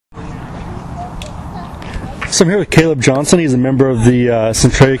So I'm here with Kalib Johnson. He's a member of the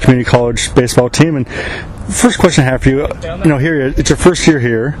Centralia Community College baseball team. And first question I have for you, here it's your first year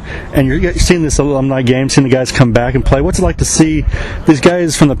here, and you're seeing this alumni game, seeing the guys come back and play. What's it like to see these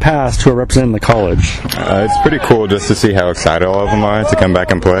guys from the past who are representing the college? It's pretty cool just to see how excited all of them are to come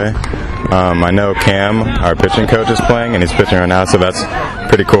back and play. I know Cam, our pitching coach, is playing, and he's pitching right now, so that's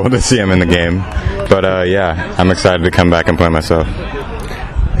pretty cool to see him in the game. But yeah, I'm excited to come back and play myself.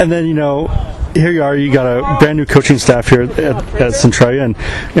 And then, here you are. You got a brand new coaching staff here at Centralia, and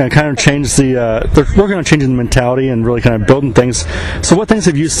kind of changed they're working on changing the mentality and really kind of building things. So, what things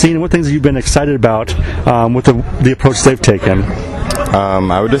have you seen, and what things have you been excited about with the approach they've taken?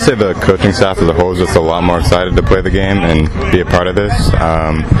 I would just say the coaching staff as a whole is just a lot more excited to play the game and be a part of this.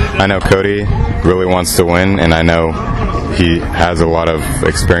 I know Cody really wants to win, and I know he has a lot of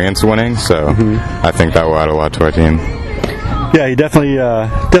experience winning, so I think that will add a lot to our team. Yeah, he definitely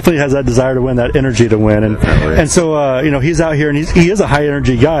has that desire to win, that energy to win, and so he's out here and he is a high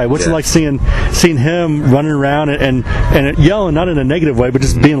energy guy. What's it like seeing him running around and yelling, not in a negative way, but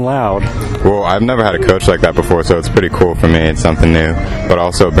just being loud? Well, I've never had a coach like that before, so it's pretty cool for me. It's something new, but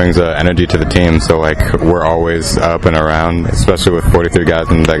also it brings energy to the team. So we're always up and around, especially with 43 guys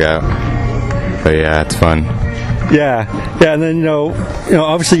in the dugout. But yeah, it's fun. Yeah, and then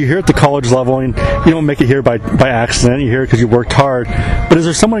obviously you're here at the college level, and you don't make it here by accident. You're here because you worked hard. But is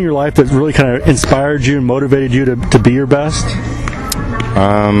there someone in your life that really kind of inspired you and motivated you to be your best?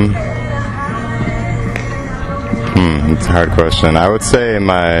 It's a hard question. I would say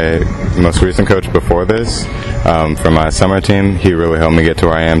my most recent coach before this, for my summer team, he really helped me get to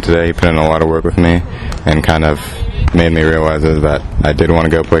where I am today. He put in a lot of work with me and kind of made me realize that I did want to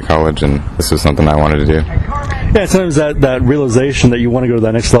go play college, and this was something I wanted to do. Yeah, sometimes that realization that you want to go to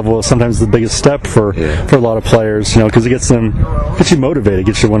that next level is sometimes the biggest step for a lot of players, because it gets you motivated,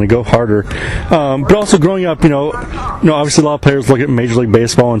 gets you to want to go harder. But also growing up, obviously a lot of players look at Major League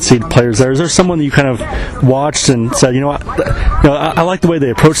Baseball and see players there. Is there someone that you kind of watched and said, I like the way they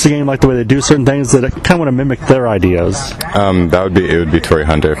approach the game, I like the way they do certain things, that I kind of want to mimic their ideas? It would be Torrey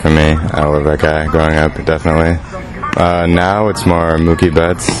Hunter for me. I love that guy growing up, definitely. Now it's more Mookie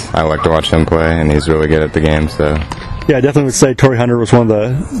Betts. I like to watch him play, and he's really good at the game. So, yeah, I definitely would say Torrey Hunter was one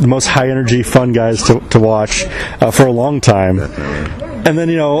of the most high-energy, fun guys to watch for a long time. Definitely. And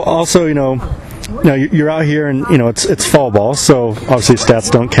then, also, you're out here, and it's fall ball, so obviously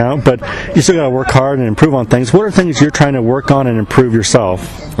stats don't count, but you still got to work hard and improve on things. What are things you're trying to work on and improve yourself?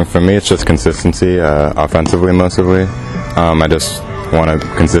 For me, it's just consistency, offensively mostly. I just want to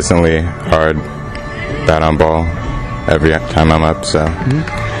consistently hard bat on ball every time I'm up. So,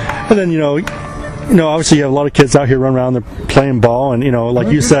 and then obviously you have a lot of kids out here running around, they're playing ball, and like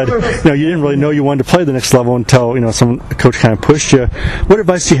you said, you didn't really know you wanted to play the next level until a coach kind of pushed you. What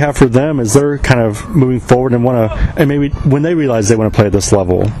advice do you have for them as they're kind of moving forward and maybe when they realize they want to play at this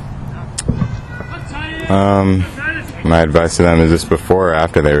level? My advice to them is this before or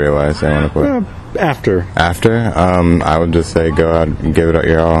after they realize they want to play? After. I would just say go out and give it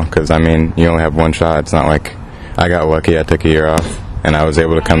your all, because you only have one shot. It's not like I got lucky, I took a year off and I was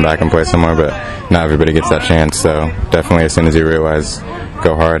able to come back and play somewhere, but not everybody gets that chance. So definitely, as soon as you realize,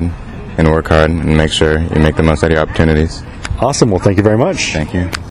 go hard and work hard and make sure you make the most out of your opportunities. Awesome. Well, thank you very much. Thank you.